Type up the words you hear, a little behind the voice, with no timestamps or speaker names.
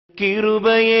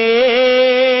கிருபையே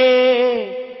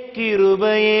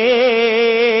கிருபையே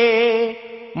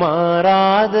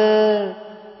மாறாத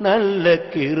நல்ல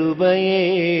கிருபையே,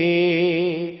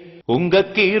 உங்க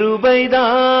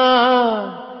கிருபைதான்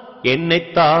என்னை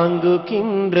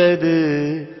தாங்குகின்றது,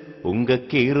 உங்க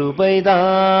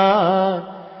கிருபைதான்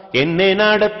என்னை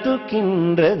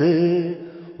நடத்துகின்றது,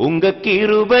 உங்க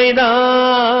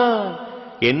கிருபைதான்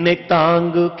என்னை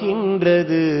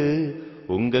தாங்குகின்றது,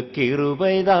 உங்க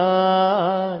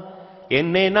கிருபைதான்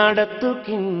என்னை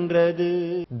நடத்துகின்றது.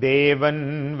 தேவன்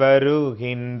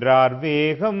வருகின்றார்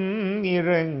வேகம்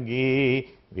இறங்கி,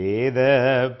 வேத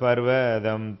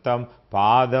பர்வதம் தம்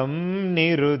பாதம்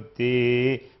நிறுத்தி,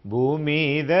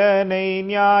 பூமிதனை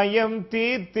நியாயம்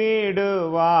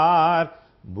தீர்த்திடுவார்,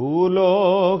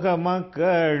 பூலோக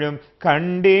மக்களும்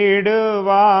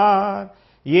கண்டிடுவார்.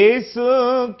 இயேசு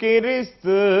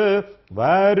கிறிஸ்து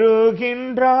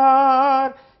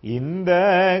வருகின்றார் இந்த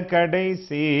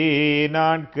கடைசி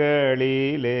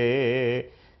நாட்களிலே,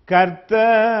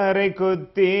 கர்த்தரை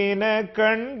குத்தின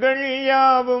கண்கள்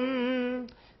யாவும்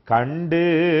கண்டு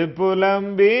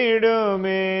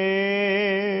புலம்பிடுமே.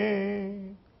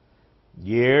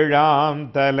 ஏழாம்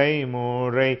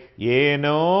தலைமுறை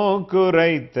ஏனோ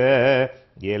குறைத்த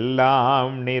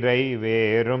எல்லாம்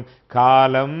நிறைவேறும்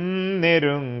காலம்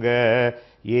நெருங்க,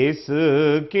 இயேசு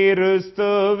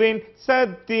கிறிஸ்துவின்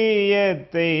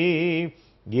சத்தியத்தை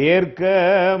ஏற்க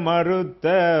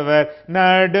மறுத்தவர்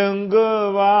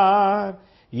நடுங்குவார்.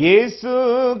 இயேசு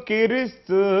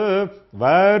கிறிஸ்து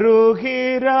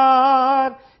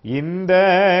வருகிறார் இந்த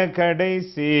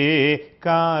கடைசி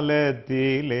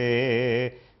காலத்திலே,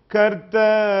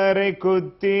 கர்த்தரை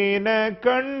குத்தின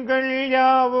கண்கள்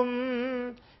யாவும்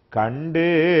கண்டு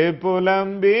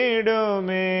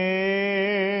புலம்பிடுமே.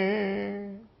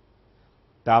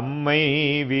 தம்மை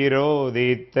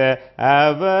விரோதித்த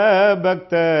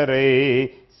அவபக்தரை,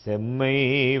 செம்மை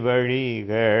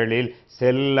வழிகளில்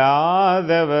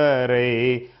செல்லாதவரை,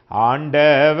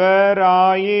 ஆண்டவர்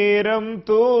 1000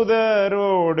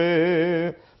 தூதரோடு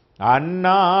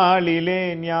அந்நாளிலே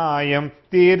நியாயம்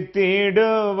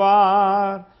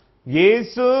தீர்த்திடுவார்.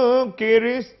 இயேசு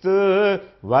கிறிஸ்து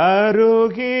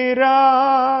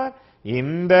வருகிறார்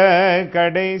இந்த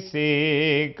கடைசி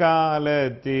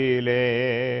காலத்திலே,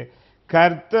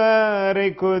 கர்த்தரை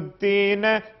குத்தின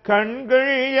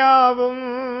கண்கள் யாவும்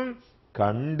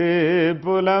கண்டு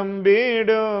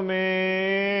புலம்பிடுமே.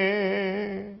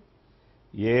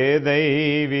 ஏதை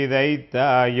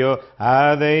விதைத்தாயோ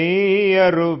அதை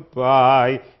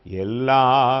அறுப்பாய், எல்லா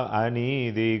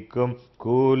அநீதிக்கும்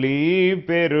கூலி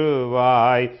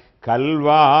பெறுவாய்,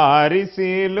 கல்வாரி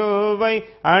சிலுவை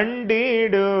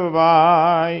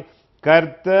அண்டிடுவாய்,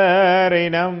 கர்த்தரை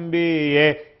நம்பியே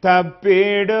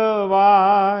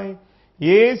தப்பிடுவாய்.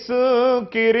 இயேசு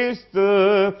கிறிஸ்து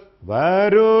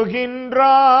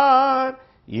வருகின்றார்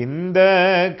இந்த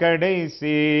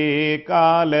கடைசி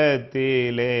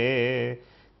காலத்திலே,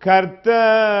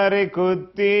 கர்த்தரை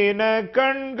குத்தின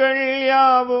கண்கள்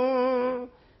யாவும்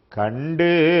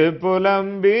கண்டு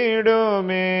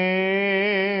புலம்பிடுமே.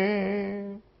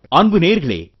 அன்பு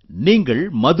நேயர்களே, நீங்கள்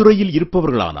மதுரையில்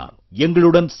இருப்பவர்களானால்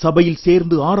எங்களுடன் சபையில்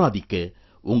சேர்ந்து ஆராதிக்க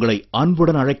உங்களை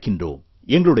அன்புடன் அழைக்கின்றோம்.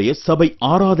 எங்களுடைய சபை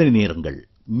ஆராதனை நேரங்கள்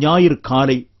ஞாயிறு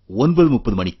காலை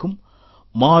 9:30 மணிக்கும்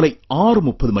மாலை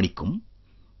 6:30 மணிக்கும்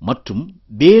மற்றும்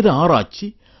வேத ஆராய்ச்சி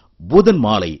புதன்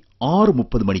மாலை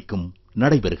 6:30 மணிக்கும்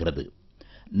நடைபெறுகிறது.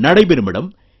 நடைபெறும் இடம்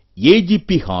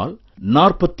ஏஜிபி ஹால்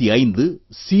 45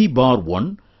 C/1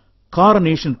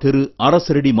 காரனேஷன் தெரு,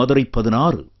 அரசரடி, மதுரை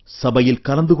 16. சபையில்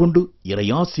கலந்து கொண்டு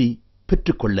இறையாசி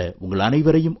பெற்றுக்கொள்ள உங்கள்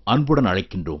அனைவரையும் அன்புடன்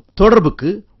அழைக்கின்றோம். தொடர்புக்கு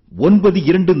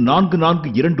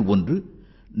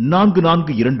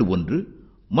 9244214421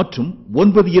 மற்றும்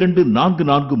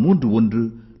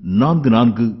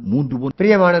 9244314431.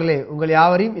 பிரியமானவர்களே, உங்கள்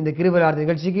யாவரையும் இந்த கிருபையாளர்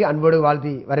நிகழ்ச்சிக்கு அன்போடு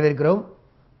வாழ்த்தி வரவேற்கிறோம்.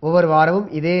 ஒவ்வொரு வாரமும்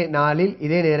இதே நாளில்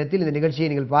இதே நேரத்தில் இந்த நிகழ்ச்சியை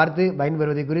நீங்கள் பார்த்து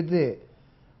பயன்பெறுவதை குறித்து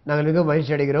நாங்கள் மிகவும்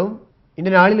மகிழ்ச்சி அடைகிறோம். இந்த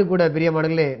நாளிலும் கூட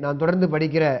பிரியமானவர்களே, நாம் தொடர்ந்து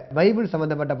படிக்கிற பைபிள்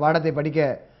சம்பந்தப்பட்ட பாடத்தை படிக்க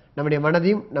நம்முடைய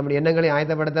மனதையும் நம்முடைய எண்ணங்களையும்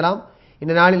ஆயத்தப்படுத்தலாம்.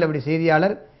 இந்த நாளில் நம்முடைய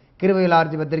செய்தியாளர்,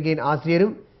 கிருபையாளர் பத்திரிகையின்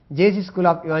ஆசிரியரும் ஜேசி ஸ்கூல்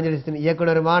ஆஃப் இவாஞ்சலிஸ்டின்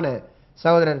இயக்குனருமான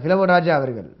சகோதரர் பிலமோன் ராஜா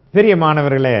அவர்கள்.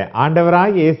 பிரியமானவர்களே,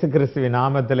 ஆண்டவராய் இயேசு கிறிஸ்துவின்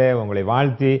நாமத்திலே உங்களை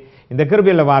வாழ்த்தி இந்த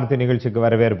கிருபையுள்ள வார்த்தை நிகழ்ச்சிக்கு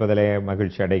வரவேற்பதிலே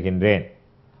மகிழ்ச்சி அடைகின்றேன்.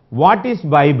 வாட் இஸ்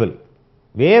பைபிள்,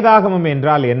 வேதாகமம்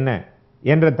என்றால் என்ன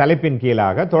என்ற தலைப்பின்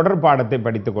கீழாக தொடர் பாடத்தை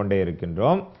படித்துக் கொண்டே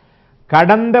இருக்கின்றோம்.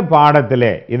 கடந்த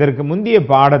பாடத்திலே, இதற்கு முந்தைய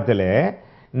பாடத்திலே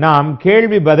நாம்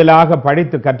கேள்வி பதிலாக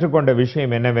படித்து கற்றுக்கொண்ட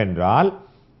விஷயம் என்னவென்றால்,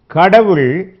 கடவுள்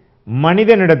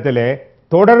மனிதனிடத்திலே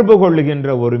தொடர்பு கொள்ளுகின்ற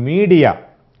ஒரு மீடியா,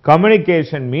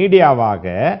 கம்யூனிகேஷன் மீடியாவாக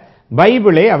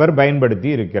பைபிளை அவர் பயன்படுத்தி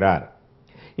இருக்கிறார்.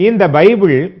 இந்த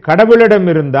பைபிள் கடவுளிடம்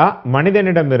இருந்தா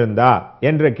மனிதனிடம் இருந்தா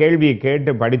என்ற கேள்வியை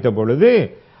கேட்டு படித்த பொழுது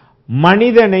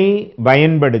மனிதனை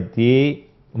பயன்படுத்தி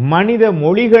மனித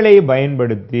மொழிகளை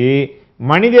பயன்படுத்தி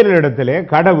மனிதர்களிடத்திலே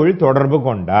கடவுள் தொடர்பு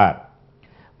கொண்டார்.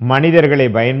 மனிதர்களை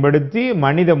பயன்படுத்தி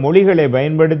மனித மொழிகளை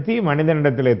பயன்படுத்தி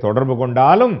மனிதனிடத்திலே தொடர்பு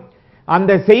கொண்டாலும்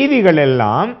அந்த செய்திகள்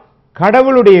எல்லாம்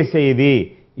கடவுளுடைய செய்தி,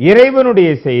 இறைவனுடைய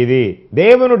செய்தி,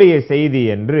 தேவனுடைய செய்தி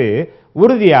என்று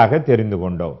உறுதியாக தெரிந்து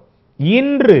கொண்டோம்.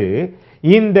 இன்று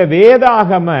இந்த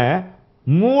வேதாகம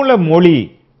மூல மொழி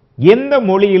எந்த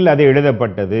மொழியில் அது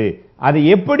எழுதப்பட்டது, அது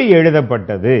எப்படி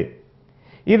எழுதப்பட்டது,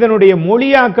 இதனுடைய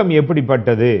மொழியாக்கம்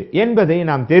எப்படிப்பட்டது என்பதை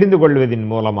நாம் தெரிந்து கொள்வதன்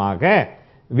மூலமாக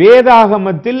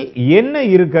வேதாகமத்தில் என்ன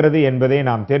இருக்கிறது என்பதை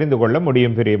நாம் தெரிந்து கொள்ள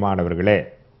முடியும். பிரியமானவர்களே,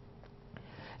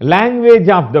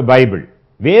 லாங்குவேஜ் ஆஃப் த பைபிள்,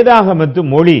 வேதாகமத்து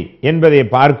மொழி என்பதை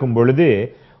பார்க்கும் பொழுது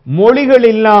மொழிகள்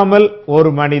இல்லாமல் ஒரு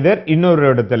மனிதர் இன்னொரு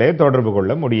இடத்திலே தொடர்பு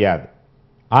கொள்ள முடியாது.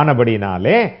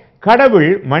 ஆனபடினாலே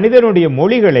கடவுள் மனிதனுடைய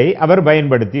மொழிகளை அவர்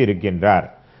பயன்படுத்தி இருக்கின்றார்.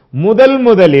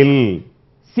 முதலில்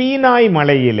சீனாய்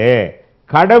மலையிலே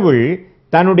கடவுள்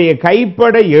தன்னுடைய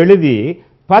கைப்பட எழுதி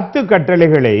 10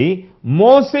 கட்டளைகளை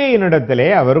மோசேயினிடத்திலே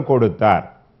அவர் கொடுத்தார்.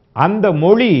 அந்த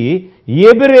மொழி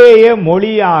எபிரேய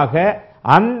மொழியாக,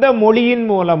 அந்த மொழியின்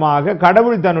மூலமாக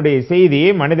கடவுள் தன்னுடைய செய்தியை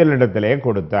மனிதனிடத்திலே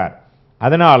கொடுத்தார்.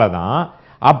 அதனாலதான்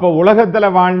அப்ப உலகத்துல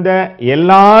வாழ்ந்த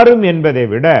எல்லாரும் என்பதை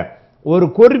விட ஒரு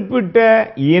குறிப்பிட்ட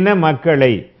இன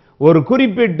மக்களை, ஒரு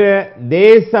குறிப்பிட்ட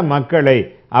தேச மக்களை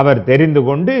அவர் தெரிந்து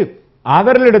கொண்டு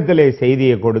அவர்களிடத்திலே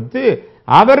செய்தியை கொடுத்து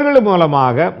அவர்கள்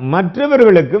மூலமாக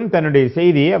மற்றவர்களுக்கும் தன்னுடைய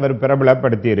செய்தியை அவர்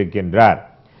பிரபலப்படுத்தி இருக்கின்றார்.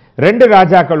 2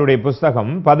 ராஜாக்களுடைய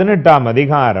புஸ்தகம் 18ஆம்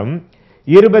அதிகாரம்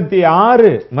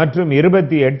 26 மற்றும்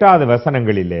 28வது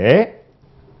வசனங்களிலே,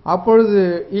 அப்பொழுது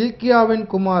இல்கியாவின்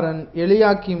குமாரன்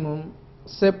எலியாக்கிமும்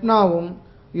செப்னாவும்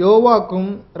யோவாக்கும்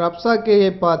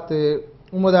ரப்சாக்கேயை பார்த்து,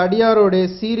 உமது அடியாரோடே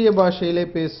சீரிய பாஷையிலே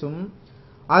பேசும்,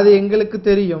 அது எங்களுக்கு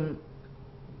தெரியும்.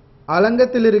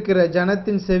 அலங்கத்தில் இருக்கிற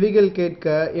ஜனத்தின் செவிகள்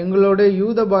கேட்க எங்களோட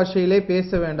யூத பாஷையிலே பேச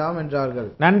வேண்டாம் என்றார்கள்.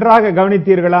 நன்றாக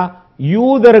கவனித்தீர்களா?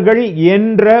 யூதர்கள்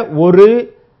என்ற ஒரு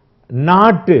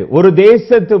நாட்டு, ஒரு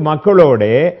தேசத்து மக்களோட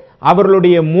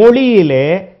அவர்களுடைய மொழியிலே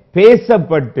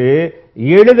பேசப்பட்டு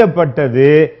எழுதப்பட்டது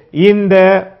இந்த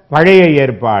பழைய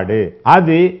ஏற்பாடு.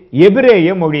 அது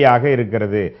எபிரேய மொழியாக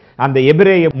இருக்கிறது. அந்த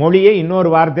எபிரேய மொழியை இன்னொரு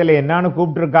வார்த்தையில என்னன்னு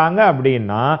கூப்பிட்டிருக்காங்க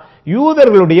அப்படின்னா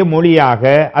யூதர்களுடைய மொழியாக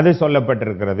அது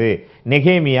சொல்லப்பட்டிருக்கிறது.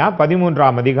 நெகேமியா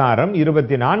 13ஆம் அதிகாரம்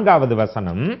 24வது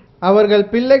வசனம், அவர்கள்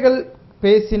பிள்ளைகள்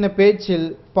பேசின பேச்சில்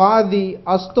பாதி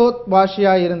அஸ்தோத்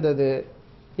பாஷையாயிருந்தது.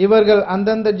 இவர்கள்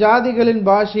அந்தந்த ஜாதிகளின்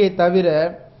பாஷையை தவிர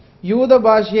யூத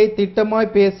பாஷையை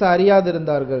திட்டமாய் பேச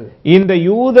அறியாதிருந்தார்கள். இந்த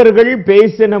யூதர்கள்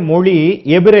பேசின மொழி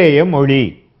எபிரேய மொழி.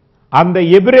 அந்த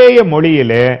எபிரேய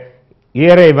மொழியிலே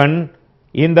இறைவன்,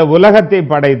 இந்த உலகத்தை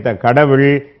படைத்த கடவுள்,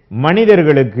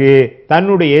 மனிதர்களுக்கு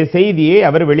தன்னுடைய செய்தியை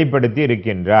அவர் வெளிப்படுத்தி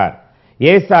இருக்கின்றார்.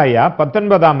 ஏசாயா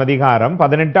 19ஆம் அதிகாரம்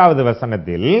 18வது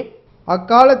வசனத்தில்,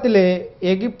 அக்காலத்திலே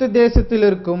எகிப்து தேசத்தில்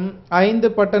இருக்கும்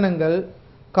 5 பட்டணங்கள்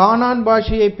கானான்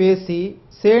பாஷையை பேசி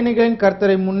சேனைகளின்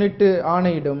கர்த்தரை முன்னிட்டு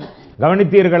ஆணையிடும்.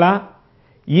 கவனித்தீர்களா?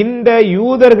 இந்த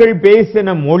யூதர்கள்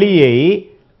பேசின மொழியை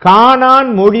கானான்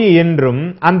மொழி என்றும்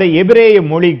அந்த எபிரேய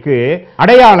மொழிக்கு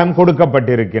அடையாளம்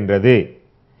கொடுக்கப்பட்டிருக்கின்றது.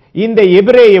 இந்த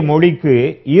எபிரேய மொழிக்கு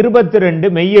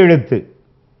 22 மெய்யெழுத்து.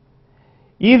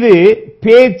 இது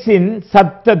பேச்சின்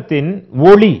சத்தத்தின்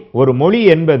ஒளி. ஒரு மொழி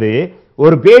என்பது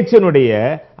ஒரு பேச்சினுடைய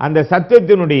அந்த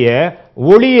சத்தத்தினுடைய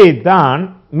ஒளியைத்தான்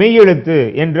மெய்யெழுத்து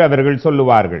என்று அவர்கள்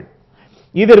சொல்லுவார்கள்.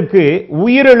 இதற்கு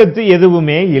உயிரெழுத்து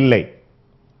எதுவுமே இல்லை.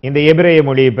 இந்த எபிரேய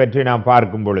மொழியை பற்றி நாம்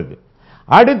பார்க்கும் பொழுது,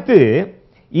 அடுத்து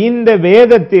இந்த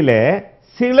வேதத்திலே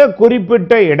சில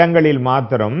குறிப்பிட்ட இடங்களில்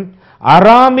மாத்திரம்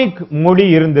அராமிக் மொழி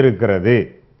இருந்திருக்கிறது.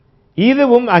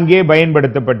 இதுவும் அங்கே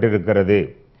பயன்படுத்தப்பட்டிருக்கிறது.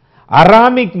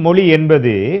 அராமிக் மொழி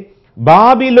என்பது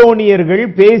பாபிலோனியர்கள்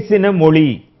பேசின மொழி.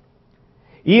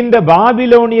 இந்த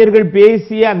பாபிலோனியர்கள்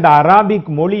பேசிய அந்த அராபிக்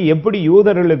மொழி எப்படி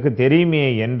யூதர்களுக்கு தெரியுமே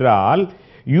என்றால்,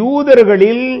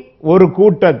 யூதர்களில் ஒரு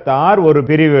கூட்டத்தார், ஒரு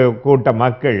பிரிவு கூட்ட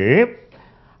மக்கள்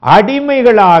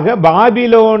அடிமைகளாக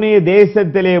பாபிலோனிய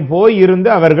தேசத்திலே போய் இருந்து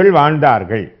அவர்கள்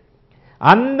வாழ்ந்தார்கள்.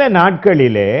 அந்த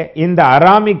நாட்களிலே இந்த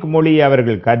அராமிக் மொழியை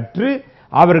அவர்கள் கற்று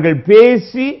அவர்கள்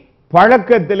பேசி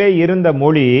பழக்கத்திலே இருந்த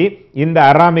மொழி இந்த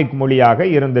அராமிக் மொழியாக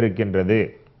இருந்திருக்கின்றது.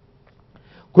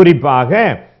 குறிப்பாக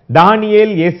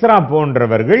தானியேல், எஸ்ரா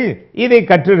போன்றவர்கள் இதை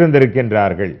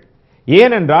கற்றிருந்திருக்கின்றார்கள்.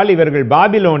 ஏனென்றால் இவர்கள்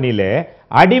பாபிலோனிலே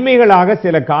அடிமைகளாக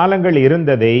சில காலங்கள்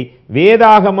இருந்ததை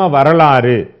வேதாகம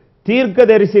வரலாறு,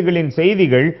 தீர்க்கதரிசிகளின்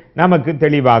செய்திகள் நமக்கு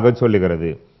தெளிவாக சொல்லுகிறது.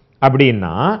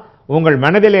 அப்படின்னா உங்கள்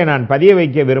மனதிலே நான் பதிய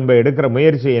வைக்க விரும்ப எடுக்கிற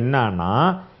முயற்சி என்னன்னா,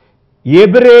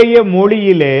 எபிரேய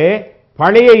மொழியிலே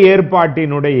பழைய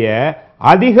ஏற்பாட்டினுடைய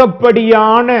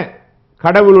அதிகப்படியான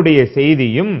கடவுளுடைய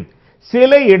செய்தியும்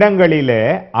சில இடங்களிலே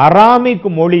அராமிக்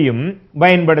மொழியும்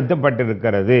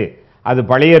பயன்படுத்தப்பட்டிருக்கிறது. அது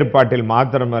பழைய ஏற்பாட்டில்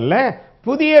மாத்திரமல்ல,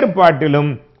 புதிய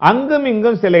ஏற்பாட்டிலும் அங்கும்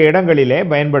இங்கும் சில இடங்களிலே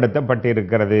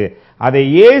பயன்படுத்தப்பட்டிருக்கிறது. அதை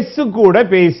இயேசு கூட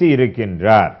பேசி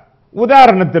இருக்கின்றார்.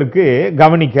 உதாரணத்திற்கு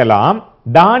கவனிக்கலாம்.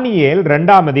 தானியேல்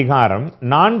 2ஆம் அதிகாரம்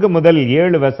 4 முதல்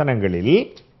 7 வசனங்களில்,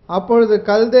 அப்பொழுது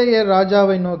கல்தேயர்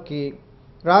ராஜாவை நோக்கி,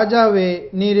 ராஜாவே,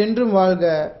 நீர் என்றும் வாழ்க,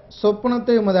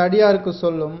 சொப்பனத்தை உமது அடியாருக்கு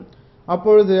சொல்லும்,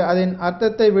 அப்பொழுது அதன்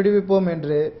அர்த்தத்தை விடுவிப்போம்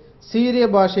என்று சீரிய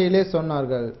பாஷையிலே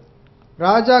சொன்னார்கள்.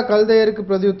 ராஜா கல்தேயருக்கு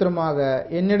பிரதியுத்தரமாக,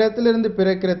 என்னிடத்திலிருந்து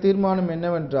பிறக்கிற தீர்மானம்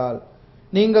என்னவென்றால்,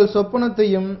 நீங்கள்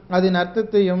சொப்பனத்தையும் அதன்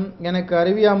அர்த்தத்தையும் எனக்கு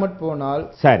அறிவியாமற் போனால்.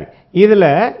 சரி, இதுல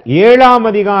 7ஆம்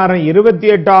அதிகாரம்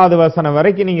 28வது வசனம்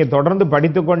வரைக்கும் நீங்க தொடர்ந்து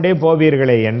படித்துக்கொண்டே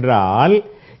போவீர்களே என்றால்,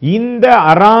 இந்த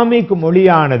அராமிக்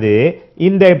மொழியானது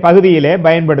இந்த பகுதியிலே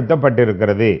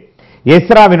பயன்படுத்தப்பட்டிருக்கிறது.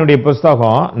 எஸ்ராவினுடைய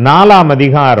புஸ்தகம் 4ஆம்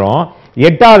அதிகாரம்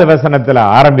 8வது வசனத்துல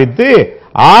ஆரம்பித்து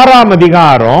 6ஆம்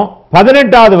அதிகாரம்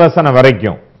 18வது வசனம்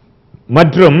வரைக்கும்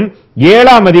மற்றும்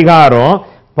 7ஆம் அதிகாரம்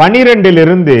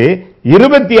 12லிருந்து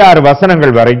 26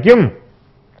 வசனங்கள் வரைக்கும்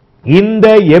இந்த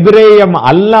எபிரேயம்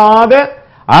அல்லாத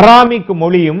அராமிக்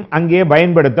மொழியும் அங்கே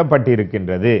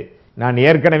பயன்படுத்தப்பட்டிருக்கின்றது. நான்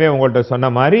ஏற்கனவே உங்கள்கிட்ட சொன்ன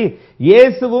மாதிரி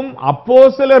இயேசுவும்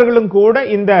அப்போஸ்தலர்களும் கூட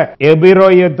இந்த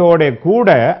எபிரேயத்தோட கூட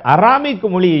அராமிக்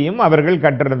மொழியையும் அவர்கள்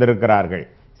கற்றிருந்திருக்கிறார்கள்.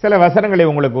 சில வசனங்களை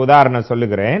உங்களுக்கு உதாரணம்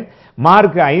சொல்லுகிறேன்.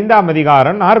 மார்க் 5ஆம்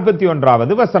அதிகாரம்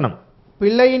 41வது வசனம்.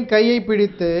 பிள்ளையின் கையை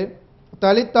பிடித்து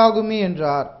தலித்தாகுமி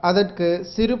என்றார். அதற்கு,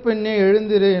 சிறு பெண்ணே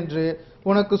எழுந்திரு என்று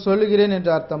உனக்கு சொல்லுகிறேன்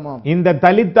என்று அர்த்தமாம். இந்த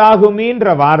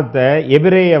தலித்தாகுமின்ற வார்த்தை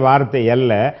எபிரேய வார்த்தை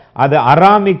அல்ல, அது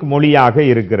அராமிக் மொழியாக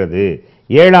இருக்கிறது.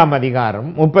 7ஆம் அதிகாரம்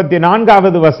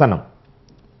 34வது வசனம்.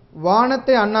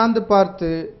 வானத்தை அண்ணாந்து பார்த்து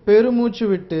பெருமூச்சு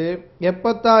விட்டு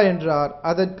எப்பத்தா என்றார்.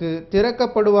 அதற்கு,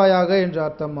 திறக்கப்படுவாயாக என்று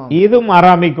அர்த்தமாம். இதுவும்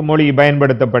அராமிக் மொழி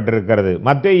பயன்படுத்தப்பட்டிருக்கிறது.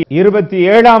 மத்தேயு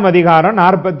 27ஆம் அதிகாரம்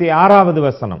 46வது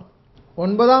வசனம்.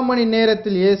 9ஆம் மணி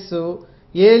நேரத்தில் இயேசு,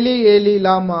 ஏலி ஏலி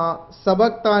லாமா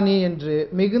சபக்தானி என்று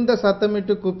மிகுந்த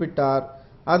சத்தமிட்டு கூப்பிட்டார்.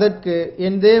 அதற்கு,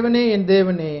 என் தேவனே என்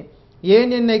தேவனே,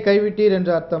 ஏன் என்னை கைவிட்டீர்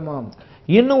என்று அர்த்தமாம்.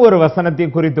 இன்னும் ஒரு வசனத்தை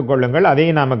குறித்துக் கொள்ளுங்கள்,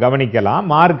 அதையும் நாம கவனிக்கலாம்.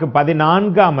 மார்க்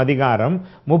 14ஆம் அதிகாரம்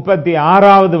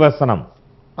 36வது வசனம்.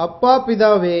 அப்பா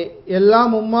பிதாவே,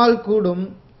 எல்லாம் உம்மால் கூடும்,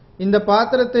 இந்த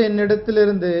பாத்திரத்தை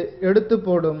என்னிடத்திலிருந்து எடுத்து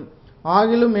போடும்,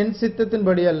 ஆகிலும் என்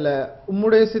சித்தத்தின்படி அல்ல,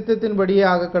 உம்முடைய சித்தத்தின்படியே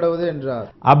ஆக கடவுது என்றார்.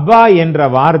 அப்பா என்ற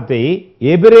வார்த்தை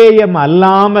எபிரேயம்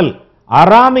அல்லாமல்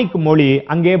அராமிக் மொழி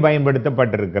அங்கே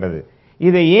பயன்படுத்தப்பட்டிருக்கிறது.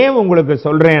 இதை ஏன் உங்களுக்கு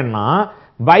சொல்றேன்னா,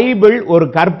 பைபிள் ஒரு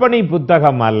கற்பனை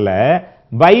புத்தகம் அல்ல.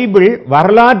 பைபிள்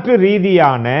வரலாற்று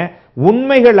ரீதியான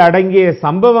உண்மைகள் அடங்கிய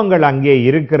சம்பவங்கள் அங்கே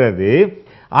இருக்கிறது.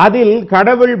 அதில்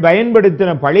கடவுள்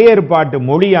பயன்படுத்தின பழைய ஏற்பாட்டு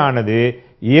மொழியானது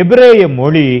எபிரேய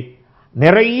மொழி.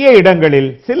 நிறைய இடங்களில்,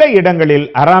 சில இடங்களில்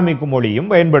அராமிக் மொழியும்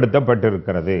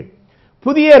பயன்படுத்தப்பட்டிருக்கிறது.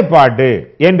 புதிய ஏற்பாட்டு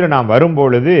என்று நாம்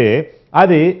வரும்பொழுது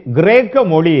அது கிரேக்க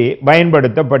மொழி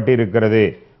பயன்படுத்தப்பட்டிருக்கிறது.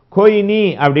 கொய்னி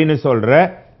அப்படின்னு சொல்ற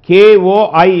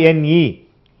KOINE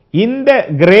இந்த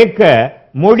கிரேக்க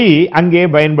மொழி அங்கே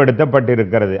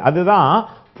பயன்படுத்தப்பட்டிருக்கிறது. அதுதான்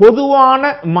பொதுவான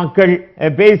மக்கள்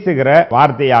பேசுகிற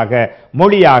வார்த்தையாக,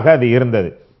 மொழியாக அது இருந்தது.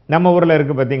 நம்ம ஊர்ல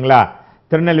இருக்கு பாத்தீங்களா,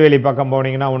 திருநெல்வேலி பக்கம்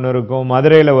போனீங்கன்னா ஒன்று இருக்கும்,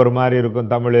 மதுரையில் ஒரு மாதிரி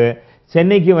இருக்கும் தமிழ்,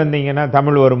 சென்னைக்கு வந்தீங்கன்னா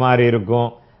தமிழ் ஒரு மாதிரி இருக்கும்,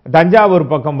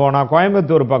 தஞ்சாவூர் பக்கம் போனா,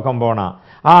 கோயம்புத்தூர் பக்கம் போனா,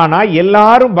 ஆனா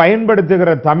எல்லாரும்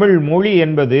பயன்படுத்துகிற தமிழ் மொழி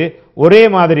என்பது ஒரே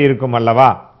மாதிரி இருக்கும்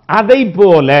அல்லவா? அதை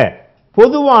போல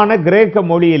பொதுவான கிரேக்க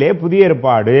மொழியிலே புதிய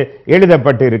ஏற்பாடு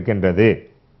எழுதப்பட்டு இருக்கின்றது.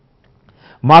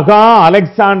 மகா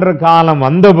அலெக்சாண்டர் காலம்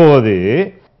வந்தபோது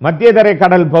மத்தியதரை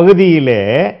கடல் பகுதியிலே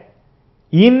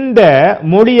இந்த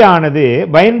மொழியானது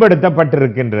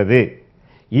பயன்படுத்தப்பட்டிருக்கின்றது.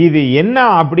 இது என்ன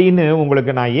அப்படின்னு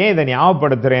உங்களுக்கு நான் ஏன் இதை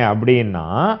ஞாபகப்படுத்துறேன் அப்படின்னா,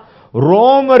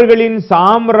 ரோமர்களின்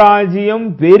சாம்ராஜ்யம்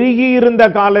பெருகி இருந்த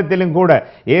காலத்திலும் கூட,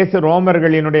 இயேசு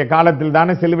ரோமர்களினுடைய காலத்தில்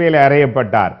தானே சிலுவையில்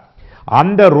அறையப்பட்டார்.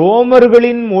 அந்த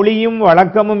ரோமர்களின் மொழியும்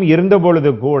வழக்கமும் இருந்த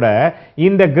பொழுது கூட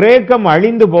இந்த கிரேக்கம்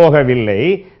அழிந்து போகவில்லை.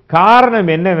 காரணம்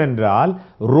என்னவென்றால்,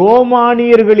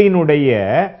 ரோமானியர்களினுடைய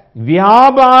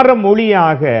வியாபார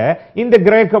மொழியாக இந்த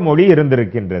கிரேக்க மொழி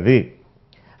இருந்திருக்கின்றது.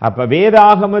 அப்ப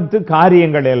வேதாகமத்து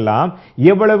காரியங்கள் எல்லாம்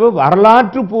எவ்வளவு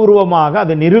வரலாற்று பூர்வமாக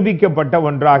அது நிரூபிக்கப்பட்ட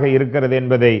ஒன்றாக இருக்கிறது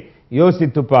என்பதை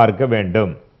யோசித்து பார்க்க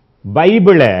வேண்டும்.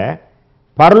 பைபிளை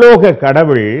பரலோக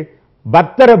கடவுள்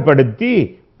பத்திரப்படுத்தி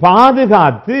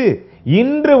பாதுகாத்து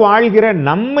இன்று வாழ்கிற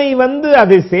நம்மை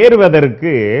அதை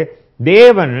சேர்வதற்கு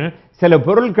தேவன் சில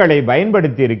பொருட்களை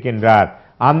பயன்படுத்தி இருக்கின்றார்.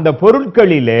 அந்த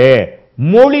பொருட்களிலே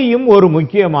மொழியும் ஒரு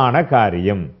முக்கியமான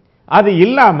காரியம். அது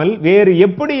இல்லாமல் வேறு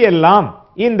எப்படியெல்லாம்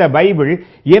இந்த பைபிள்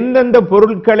எந்தெந்த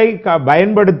பொருட்களை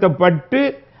பயன்படுத்தப்பட்டு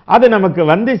அது நமக்கு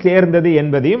வந்து சேர்ந்தது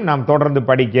என்பதையும் நாம் தொடர்ந்து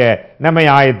படிக்க நம்மை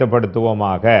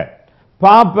ஆயத்தப்படுத்துவோமாக.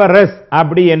 பாப்பரஸ்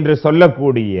அப்படி என்று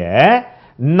சொல்லக்கூடிய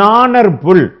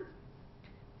நாணற்புல்,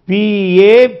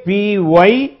 PAPYRUS,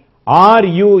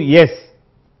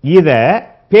 இத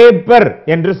பேப்பர்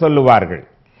என்று சொல்லுவார்கள்.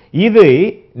 இது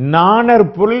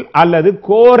நாணற்புல் அல்லது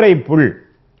கோரை புல்.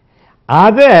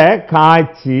 அதை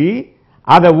காய்ச்சி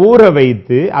அதை ஊற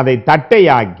வைத்து அதை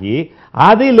தட்டையாக்கி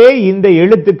அதிலே இந்த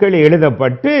எழுத்துக்கள்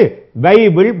எழுதப்பட்டு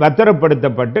பைபிள்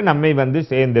பத்திரப்படுத்தப்பட்டு நம்மை வந்து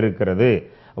சேர்ந்திருக்கிறது.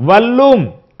 வல்லும்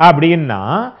அப்படின்னா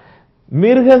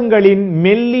மிருகங்களின்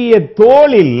மெல்லிய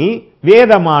தோலில்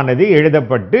வேதமானது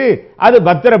எழுதப்பட்டு அது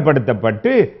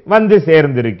பத்திரப்படுத்தப்பட்டு வந்து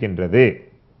சேர்ந்திருக்கின்றது.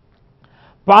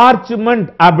 பார்ச்மெண்ட்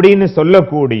அப்படின்னு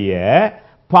சொல்லக்கூடிய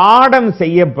பாடம்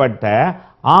செய்யப்பட்ட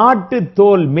ஆட்டு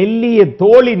தோல், மெல்லிய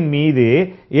தோலின் மீது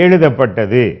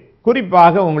எழுதப்பட்டது.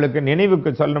 குறிப்பாக உங்களுக்கு நினைவுக்கு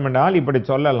சொல்லணும் என்றால் இப்படி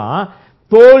சொல்லலாம்,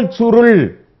 தோல் சுருள்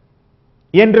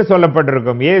என்று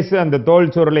சொல்லப்பட்டிருக்கும். இயேசு அந்த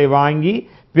தோல் சுருளை வாங்கி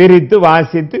பிரித்து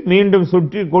வாசித்து மீண்டும்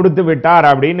சுற்றி கொடுத்து விட்டார்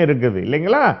அப்படின்னு இருக்குது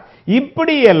இல்லைங்களா?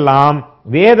 இப்படியெல்லாம்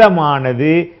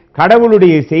வேதமானது,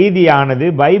 கடவுளுடைய செய்தியானது,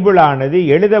 பைபிளானது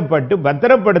எழுதப்பட்டு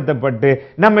பத்திரப்படுத்தப்பட்டு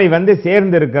நம்மை வந்து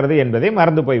சேர்ந்திருக்கிறது என்பதை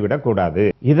மறந்து போய்விடக் கூடாது.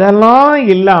 இதெல்லாம்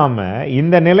இல்லாம,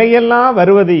 இந்த நிலையெல்லாம்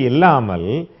வருவது இல்லாமல்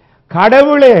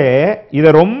கடவுளே இதை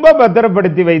ரொம்ப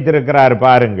பத்திரப்படுத்தி வைத்திருக்கிறார்.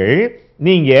 பாருங்கள்,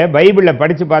 நீங்க பைபிளை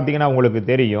படிச்சு பார்த்தீங்கன்னா உங்களுக்கு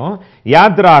தெரியும்.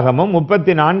 யாத்ராகமம்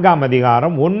 34ஆம்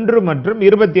அதிகாரம் 1 மற்றும்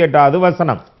 28வது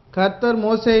வசனம். கர்த்தர்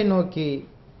மோசேயை நோக்கி,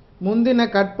 முந்தின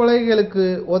கற்பலகைகளுக்கு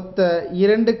ஒத்த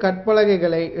 2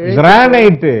 கற்பலகைகளை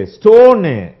கிரானைட்,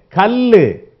 ஸ்டோனு, கல்லு,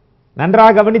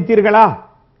 நன்றாக கவனித்தீர்களா?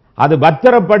 அது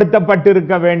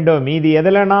பத்திரப்படுத்தப்பட்டிருக்க வேண்டும். மீதி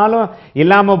எதுலனாலும்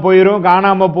இல்லாம போயிரும்,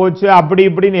 காணாம போச்சு, அப்படி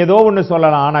இப்படின்னு ஏதோ ஒண்ணு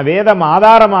சொல்லலாம். ஆனா வேதம்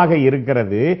ஆதாரமாக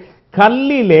இருக்கிறது.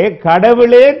 கல்லிலே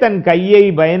கடவுளே தன் கையை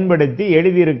பயன்படுத்தி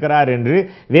எழுதியிருக்கிறார் என்று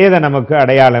வேத நமக்கு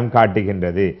அடையாளம்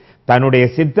காட்டுகின்றது. தன்னுடைய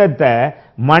சித்தத்தை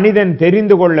மனிதன்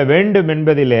தெரிந்து கொள்ள வேண்டும்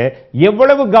என்பதிலே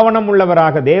எவ்வளவு கவனம்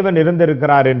உள்ளவராக தேவன்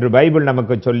இருந்திருக்கிறார் என்று பைபிள்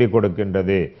நமக்கு சொல்லிக்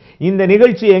கொடுக்கின்றது. இந்த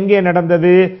நிகழ்ச்சி எங்கே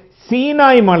நடந்தது?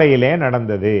 சீனாய் மலையிலே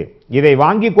நடந்தது. இதை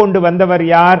வாங்கி கொண்டு வந்தவர்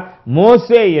யார்?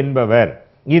 மோசே என்பவர்.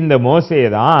 இந்த மோசே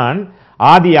தான்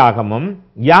ஆதியாகமம்,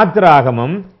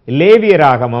 யாத்ராகமம்,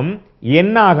 லேவியராகமம்,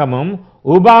 எண்ணாகமம்,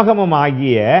 உபாகமம்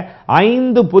ஆகிய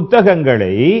 5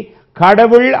 புத்தகங்களை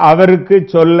கடவுள் அவருக்கு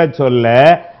சொல்ல சொல்ல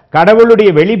கடவுளுடைய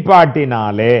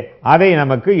வெளிப்பாட்டினாலே அதை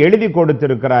நமக்கு எழுதி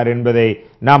கொடுத்திருக்கிறார் என்பதை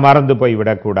நாம் மறந்து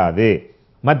போய்விடக் கூடாது.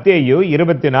 மத்தேயு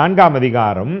 24ஆம்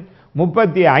அதிகாரம்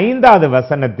 35வது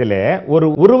வசனத்திலே ஒரு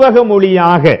உருவக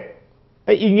மொழியாக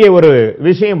இங்கே ஒரு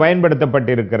விஷயம்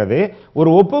பயன்படுத்தப்பட்டிருக்கிறது. ஒரு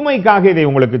ஒப்புமைக்காக இதை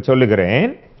உங்களுக்கு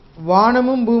சொல்லுகிறேன்.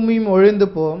 வானமும் பூமியும் ஒழிந்து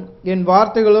போம், என்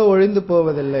வார்த்தைகளோ ஒழிந்து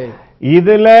போவதில்லை.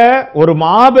 இதுல ஒரு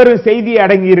மாபெரும் செய்தி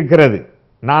அடங்கி இருக்கிறது.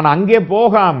 நான் அங்கே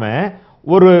போகாம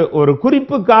ஒரு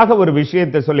குறிப்புக்காக ஒரு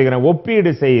விஷயத்தை சொல்லுகிறேன்,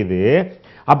 ஒப்பீடு செய்து.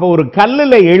 அப்ப ஒரு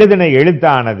கல்லுல எழுதின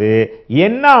எழுத்தானது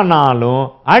என்ன ஆனாலும்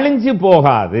அழிஞ்சு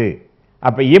போகாது.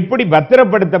 அப்ப எப்படி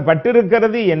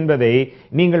பத்திரப்படுத்தப்பட்டிருக்கிறது என்பதை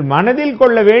நீங்கள் மனதில்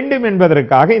கொள்ள வேண்டும்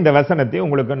என்பதற்காக இந்த வசனத்தை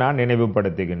உங்களுக்கு நான்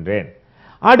நினைவுபடுத்துகின்றேன்.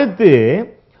 அடுத்து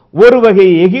ஒரு வகை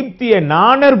எகிப்திய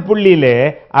நாணற்புல்லிலே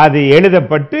அது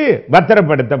எழுதப்பட்டு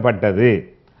பத்திரப்படுத்தப்பட்டது.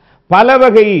 பல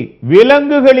வகை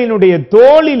விலங்குகளினுடைய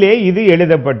தோலிலே இது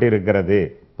எழுதப்பட்டிருக்கிறது.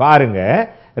 பாருங்க,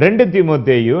 2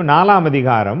 தீமோத்தேயு 4ஆம்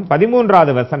அதிகாரம்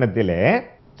 13வது வசனத்திலே,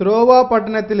 துரோவா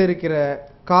பட்டணத்தில் இருக்கிற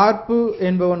கார்ப்பு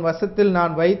என்பவன் வசத்தில்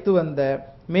நான் வைத்து வந்த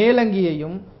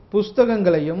மேலங்கியையும்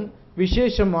புஸ்தகங்களையும்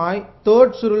விசேஷமாய்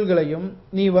தோற்சுருள்களையும்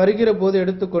நீ வருகிற போது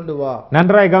எடுத்துக்கொண்டு வா.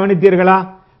 நன்றாய் கவனித்தீர்களா?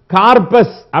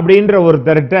 கார்பஸ் அப்படின்ற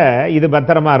ஒருத்தர்கிட்ட இது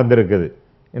பத்திரமா இருந்திருக்குது.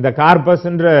 இந்த கார்பஸ்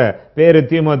என்ற பேரு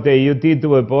தீமோத்தேயு,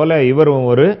 தீத்துவை போல இவரும்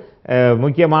ஒரு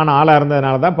முக்கியமான ஆளா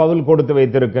இருந்ததுனால தான் பவுல் கொடுத்து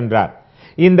வைத்திருக்கின்றார்.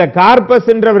 இந்த கார்பஸ்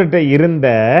என்றவர்கிட்ட இருந்த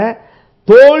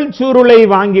தோல் சுருளை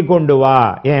வாங்கி கொண்டு வா.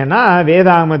 ஏன்னா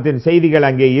வேதாகமத்தின் செய்திகள்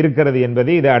அங்கே இருக்கிறது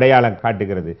என்பதை இது அடையாளம்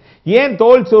காட்டுகிறது. ஏன்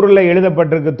தோல் சுருளை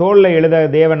எழுதப்பட்டிருக்கு? தோல்ல எழுத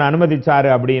தேவன்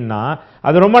அனுமதிச்சாரு அப்படின்னா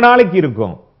அது ரொம்ப நாளைக்கு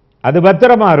இருக்கும், அது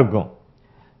பத்திரமா இருக்கும்.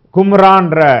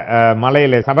 கும்ரான்ற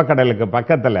மலையில சபக்கடலுக்கு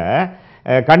பக்கத்துல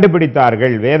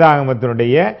கண்டுபிடித்தார்கள்.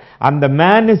 வேதாகமத்தினுடைய அந்த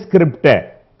மேனுஸ்கிரிப்டை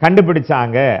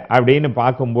கண்டுபிடிச்சாங்க அப்படின்னு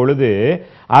பார்க்கும் பொழுது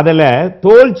அதுல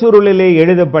தோல் சுருளிலே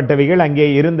எழுதப்பட்டவைகள் அங்கே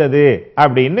இருந்தது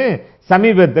அப்படின்னு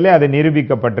சமீபத்தில் அது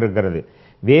நிரூபிக்கப்பட்டிருக்கிறது.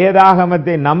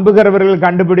 வேதாகமத்தை நம்புகிறவர்கள்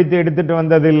கண்டுபிடித்து எடுத்துட்டு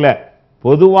வந்தது இல்லை,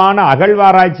 பொதுவான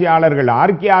அகழ்வாராய்ச்சியாளர்கள்,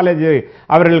 ஆர்கியாலஜி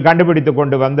அவர்கள் கண்டுபிடித்து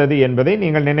கொண்டு வந்தது என்பதை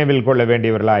நீங்கள் நினைவில் கொள்ள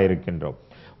வேண்டியவர்களாக இருக்கின்றோம்.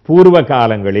 பூர்வ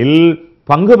காலங்களில்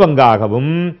பங்கு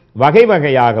பங்காகவும் வகை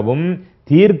வகையாகவும்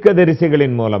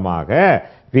தீர்க்கதரிசிகளின் மூலமாக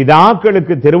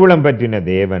பிதாக்களுக்கு திருவுளம் பற்றின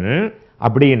தேவன்.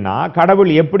 அப்படின்னா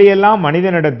கடவுள் எப்படியெல்லாம்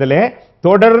மனிதனிடத்துல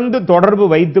தொடர்ந்து தொடர்பு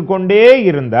வைத்துக் கொண்டே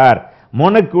இருந்தார்.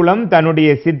 மனுக்குலம் தன்னுடைய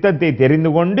சித்தத்தை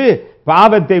தெரிந்து கொண்டு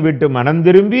பாவத்தை விட்டு மனம்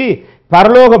திரும்பி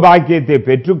பரலோக பாக்கியத்தை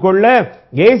பெற்றுக்கொள்ள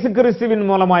இயேசு கிறிஸ்துவின்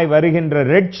மூலமாய் வருகின்ற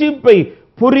ரட்சிப்பை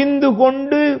புரிந்து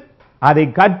கொண்டு அதை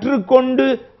கற்றுக்கொண்டு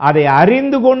அதை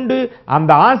அறிந்து கொண்டு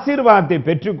அந்த ஆசீர்வாதத்தை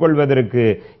பெற்றுக்கொள்வதற்கு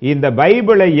இந்த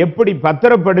பைபிளை எப்படி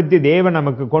பத்திரப்படுத்தி தேவன்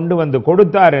நமக்கு கொண்டு வந்து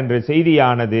கொடுத்தார் என்ற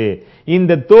செய்தியானது,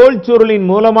 இந்த தோல் சுருளின்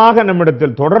மூலமாக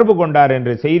நம்மிடத்தில் தொடர்பு கொண்டார்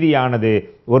என்ற செய்தியானது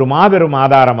ஒரு மாபெரும்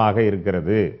ஆதாரமாக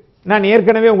இருக்கிறது. நான்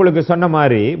ஏற்கனவே உங்களுக்கு சொன்ன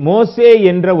மாதிரி மோசே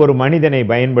என்ற ஒரு மனிதனை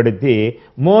பயன்படுத்தி,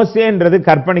 மோசேன்றது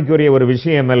கற்பனைக்குரிய ஒரு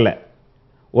விஷயம் அல்ல,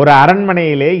 ஒரு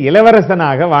அரண்மனையிலே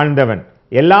இளவரசனாக வாழ்ந்தவன்,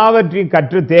 எல்லாவற்றையும்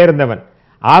கற்று தேர்ந்தவன்,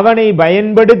 அவனை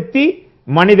பயன்படுத்தி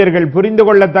மனிதர்கள் புரிந்து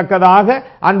கொள்ளத்தக்கதாக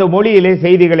அந்த மொழியிலே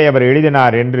செய்திகளை அவர்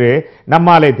எழுதினார் என்று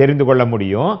நம்மாலே தெரிந்து கொள்ள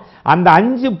முடியும். அந்த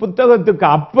 5 புத்தகத்துக்கு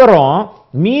அப்புறம்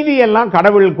மீதி எல்லாம்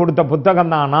கடவுள் கொடுத்த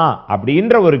புத்தகம் தானா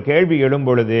அப்படின்ற ஒரு கேள்வி எழும்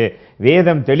பொழுது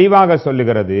வேதம் தெளிவாக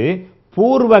சொல்லுகிறது,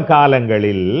 பூர்வ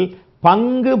காலங்களில்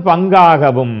பங்கு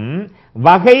பங்காகவும்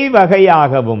வகை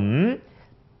வகையாகவும்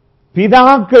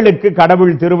பிதாக்களுக்கு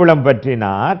கடவுள் திருவுளம்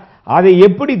பற்றினார். அதை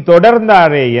எப்படி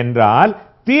தொடர்ந்தாரே என்றால்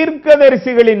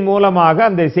தீர்க்கதரிசிகளின் மூலமாக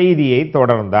அந்த செய்தியை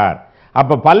தொடர்ந்தார்.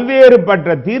 அப்ப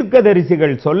பல்வேறுபட்ட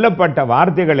தீர்க்கதரிசிகள் சொல்லப்பட்ட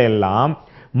வார்த்தைகள் எல்லாம்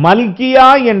மல்கியா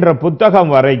என்ற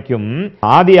புத்தகம் வரைக்கும்,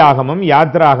 ஆதியாகமம்,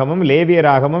 யாத்ராகமம்,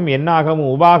 லேவியராகமம்,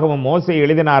 என்னாகமம், உபாகமம் மோசே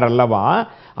எழுதினார் அல்லவா,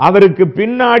 அவருக்கு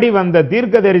பின்னாடி வந்த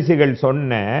தீர்க்கதரிசிகள்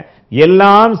சொன்ன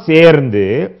எல்லாம் சேர்ந்து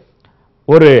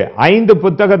ஒரு 5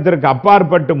 புத்தகத்திற்கு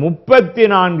அப்பாற்பட்டு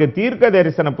 34 தீர்க்க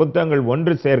தரிசன புத்தகங்கள்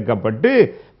ஒன்று சேர்க்கப்பட்டு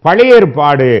பழைய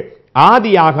ஏற்பாடு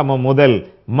ஆதியாகமம் முதல்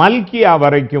மல்கியா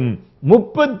வரைக்கும்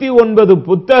 39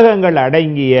 புத்தகங்கள்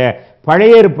அடங்கிய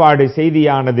பழைய ஏற்பாடு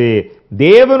செய்தியானது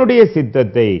தேவனுடைய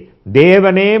சித்தத்தை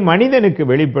தேவனே மனிதனுக்கு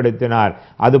வெளிப்படுத்தினார்.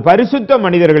 அது பரிசுத்த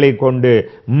மனிதர்களை கொண்டு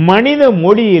மனித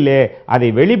மொழியிலே அதை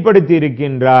வெளிப்படுத்தி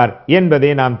இருக்கின்றார்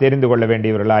என்பதை நாம் தெரிந்து கொள்ள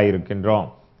வேண்டியவர்களாய் இருக்கின்றோம்.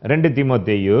 2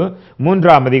 தீமோத்தேயு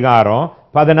 3ஆம் அதிகாரம்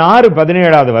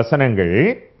 16-17 வசனங்கள்.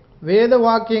 வேத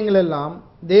வாக்கியங்கள் எல்லாம்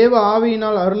தேவ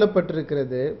ஆவியினால்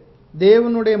அருளப்பட்டிருக்கிறது.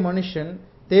 தேவனுடைய மனுஷன்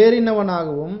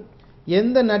தேறினவனாகவும்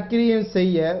எந்த நற்கிரியும்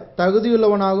செய்ய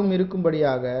தகுதியுள்ளவனாகவும்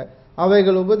இருக்கும்படியாக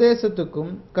அவைகள்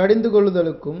உபதேசத்துக்கும் கடிந்து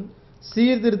கொள்ளுதலுக்கும்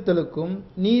சீர்திருத்தலுக்கும்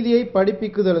நீதியை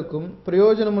படிப்பிக்குதலுக்கும்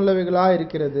பிரயோஜனமுள்ளவைகளாக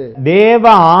இருக்கிறது. தேவ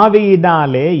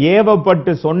ஆவியினாலே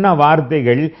ஏவப்பட்டு சொன்ன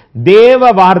வார்த்தைகள்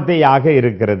தேவ வார்த்தையாக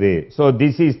இருக்கிறது. So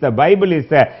this is the Bible is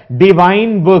a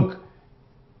divine book.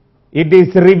 It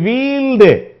is revealed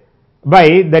by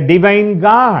the divine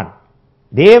God.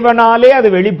 தேவனாலே அது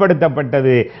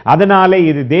வெளிப்படுத்தப்பட்டது. அதனாலே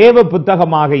இது தேவ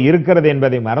புத்தகமாக இருக்கிறது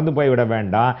என்பதை மறந்து போய்விட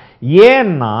வேண்டாம்.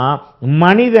 ஏன்னா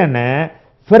மனிதனை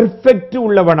பெர்ஃபெக்ட்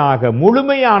உள்ளவனாக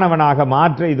முழுமையானவனாக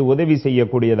மாற்ற இது உதவி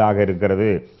செய்யக்கூடியதாக இருக்கிறது.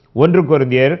 1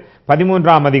 கொரிந்தியர்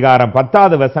 13ஆம் அதிகாரம்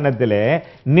 10வது வசனத்திலே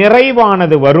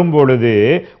நிறைவானது வரும் பொழுது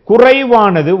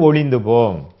குறைவானது ஒளிந்து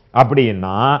போம்.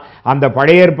 அப்படின்னா அந்த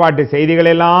பழைய ஏற்பாட்டு செய்திகள்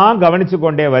எல்லாம் கவனிச்சு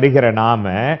கொண்டே வருகிற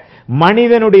நாம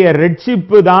மனிதனுடைய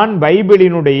ரட்சிப்பு தான்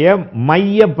பைபிளினுடைய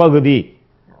மைய பகுதி.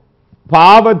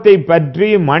 பாவத்தை பற்றி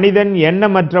மனிதன்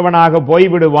எண்ணமற்றவனாக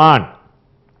போய்விடுவான்.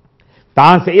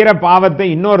 தான் செய்யற பாவத்தை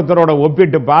இன்னொருத்தரோட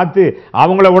ஒப்பிட்டு பார்த்து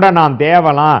அவங்கள விட நான்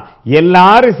தேவலாம்,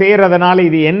 எல்லாரும் செய்யறதுனால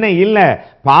இது என்ன இல்லை,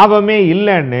 பாவமே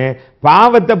இல்லைன்னு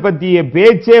பாவத்தை பற்றிய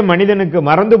பேச்சே மனிதனுக்கு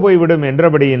மறந்து போய்விடும்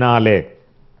என்றபடியினாலே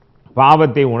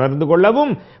பாவத்தை உணர்ந்து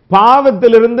கொள்ளவும்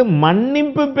பாவத்திலிருந்து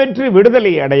மன்னிப்பு பெற்று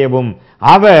விடுதலை அடையவும்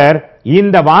அவர்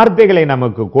இந்த வார்த்தைகளை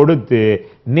நமக்கு கொடுத்து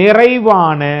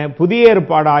நிறைவான புதிய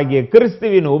ஏற்பாடாகிய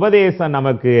கிறிஸ்துவின் உபதேசம்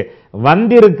நமக்கு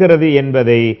வந்திருக்கிறது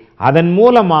என்பதை, அதன்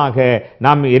மூலமாக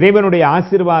நாம் இறைவனுடைய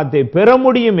ஆசீர்வாதத்தை பெற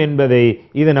முடியும் என்பதை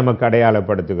இது நமக்கு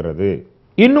அடையாளப்படுத்துகிறது.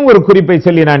 இன்னும் ஒரு குறிப்பை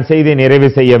சொல்லி நான் செய்தி நிறைவு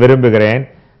செய்ய விரும்புகிறேன்.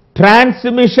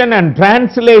 Transmission and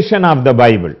translation of the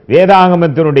Bible,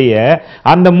 வேதாகமத்தினுடைய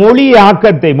அந்த மொழி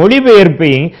ஆக்கத்தை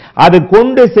மொழிபெயர்ப்பை அது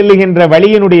கொண்டு செல்லுகின்ற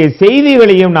வழியினுடைய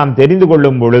செய்திகளையும் நாம் தெரிந்து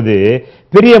கொள்ளும் பொழுது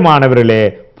பிரியமானவர்களே,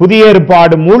 புதிய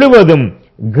ஏற்பாடு முழுவதும்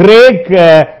கிரேக்க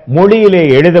மொழியிலே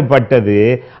எழுதப்பட்டது.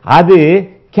 அது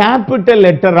கேபிட்டல்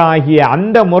லெட்டர் ஆகிய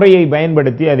அந்த முறையை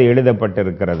பயன்படுத்தி அது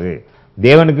எழுதப்பட்டிருக்கிறது.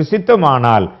 தேவனுக்கு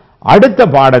சித்தமானால் அடுத்த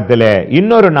பாடத்தில்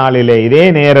இன்னொரு நாளிலே இதே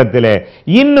நேரத்தில்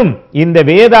இன்னும் இந்த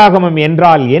வேதாகமம்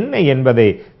என்றால் என்ன என்பதை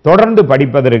தொடர்ந்து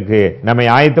படிப்பதற்கு நம்மை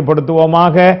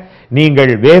ஆயத்தப்படுத்துவோமாக.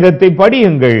 நீங்கள் வேதத்தை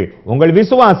படியுங்கள், உங்கள்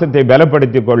விசுவாசத்தை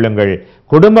பலப்படுத்திக் கொள்ளுங்கள்,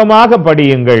 குடும்பமாக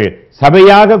படியுங்கள்,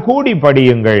 சபையாக கூடி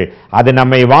படியுங்கள். அது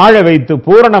நம்மை வாழ வைத்து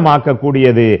பூரணமாக்க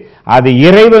கூடியது. அது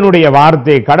இறைவனுடைய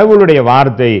வார்த்தை, கடவுளுடைய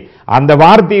வார்த்தை. அந்த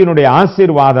வார்த்தையினுடைய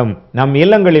ஆசீர்வாதம் நம்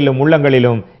இல்லங்களிலும்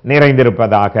உள்ளங்களிலும்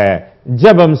நிறைந்திருப்பதாக.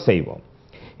 ஜெபம் செய்வோம்.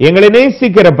 எங்களை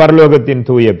நேசிக்கிற பரலோகத்தின்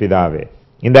தூய பிதாவே,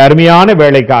 இந்த அருமையான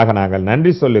வேளைக்காக நாங்கள்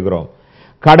நன்றி சொல்லுகிறோம்.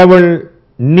 கடவுள்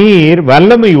நீர்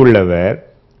வல்லமை உள்ளவர்,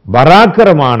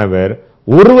 பராக்கிரமானவர்,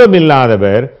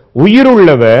 உருவமில்லாதவர்,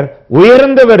 உயிருள்ளவர்,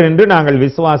 உயர்ந்தவர் என்று நாங்கள்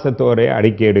விசுவாசத்தோரை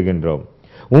அறிக்கையிடுகின்றோம்.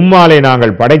 உம்மாலே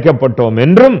நாங்கள் படைக்கப்பட்டோம்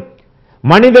என்றும்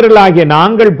மனிதர்களாகிய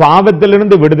நாங்கள்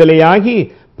பாவத்திலிருந்து விடுதலையாகி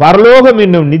பரலோகம்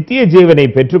என்னும் நித்திய ஜீவனை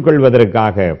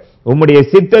பெற்றுக்கொள்வதற்காக உம்முடைய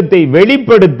சித்தத்தை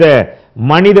வெளிப்படுத்த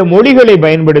மனித மொழிகளை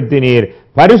பயன்படுத்தினீர்,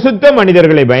 பரிசுத்த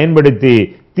மனிதர்களை பயன்படுத்தி,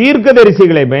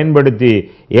 தீர்க்கதரிசிகளை பயன்படுத்தி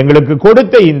எங்களுக்கு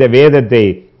கொடுத்த இந்த வேதத்தை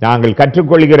நாங்கள்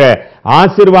கற்றுக்கொள்கிற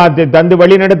ஆசீர்வாதத்தை தந்து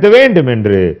வழி நடத்த வேண்டும்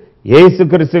என்று இயேசு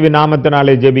கிறிஸ்துவின்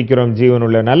நாமத்தினாலே ஜெபிக்கிறோம்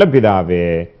ஜீவனுள்ள நல்ல பிதாவே,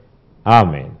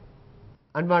 ஆமென்.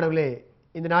 அன்பானவர்களே,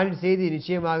 இந்த நாளின் செய்தி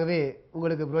நிச்சயமாகவே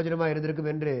உங்களுக்கு பிரயோஜனமாக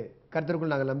இருந்திருக்கும் என்று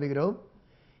கர்த்தருக்குள் நாங்கள் நம்புகிறோம்.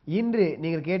 இன்று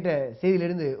நீங்கள் கேட்ட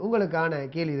செய்தியிலிருந்து உங்களுக்கான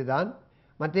கேள்வி இதுதான்.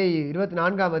 மத்தேயு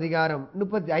 24ஆம் அதிகாரம்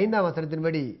 35ஆம்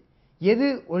வசனத்தின்படி எது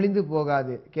ஒளிந்து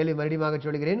போகாது? கேள்வி மறுபடியும்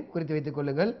சொல்கிறேன், குறித்து வைத்துக்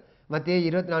கொள்ளுங்கள். மத்தேயு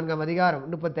 24ஆம் அதிகாரம்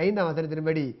 35ஆம்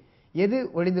வசனத்தின்படி எது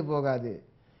ஒளிந்து போகாது?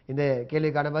 இந்த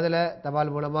கேள்விக்கான பதில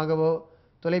தபால் மூலமாகவோ,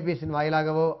 தொலைபேசியின்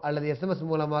வாயிலாகவோ, அல்லது SMS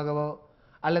மூலமாகவோ,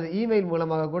 அல்லது இமெயில்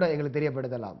மூலமாக கூட எங்களுக்கு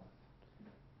தெரியப்படுத்தலாம்.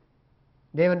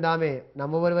 தேவன் தாமே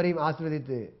நம் ஒவ்வொருவரையும்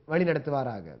ஆசீர்வதித்து வழி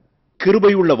நடத்துவாராக.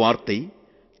 கிருபையுள்ள வார்த்தை,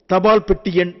 தபால்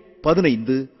பெட்டி எண்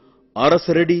 15,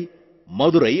 அரசரடி,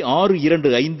 மதுரை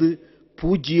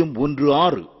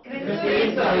 625016.